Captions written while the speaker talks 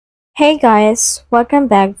Hey guys, welcome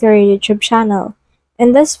back to our YouTube channel.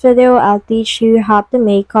 In this video, I'll teach you how to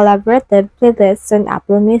make collaborative playlists on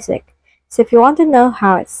Apple Music. So if you want to know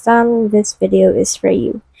how it's done, this video is for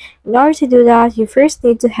you. In order to do that, you first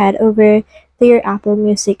need to head over to your Apple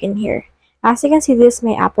Music in here. As you can see, this is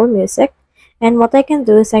my Apple Music. And what I can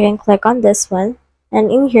do is I can click on this one. And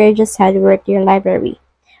in here, just head over to your library.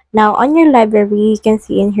 Now on your library, you can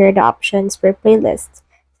see in here the options for playlists.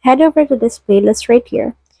 Head over to this playlist right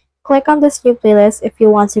here. Click on this new playlist if you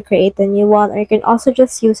want to create a new one, or you can also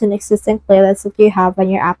just use an existing playlist that you have on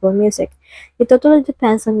your Apple Music. It totally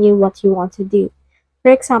depends on you what you want to do.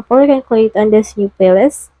 For example, you can click on this new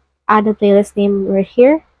playlist, add a playlist name right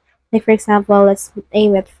here. Like for example, let's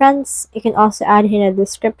name it Friends. You can also add in a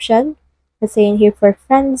description. Let's say in here for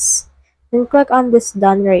Friends. Then click on this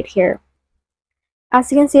Done right here.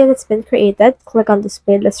 As you can see, it's been created. Click on this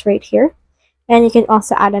playlist right here. And you can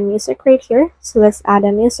also add a music right here. So let's add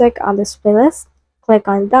a music on this playlist. Click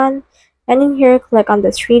on Done. And in here, click on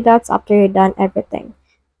the three dots after you're done everything.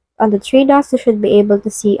 On the three dots, you should be able to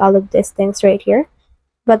see all of these things right here.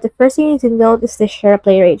 But the first thing you need to note is the share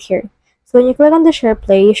play right here. So when you click on the share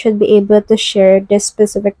play, you should be able to share this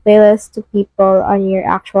specific playlist to people on your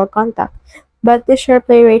actual contact. But the share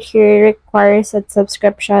play right here requires a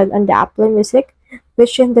subscription on the Apple Music,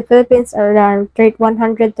 which in the Philippines are around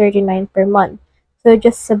 139 per month. So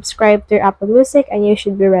just subscribe to your Apple Music and you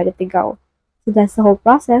should be ready to go. So that's the whole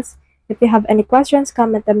process. If you have any questions,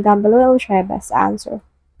 comment them down below and I'll try my best to answer.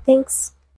 Thanks!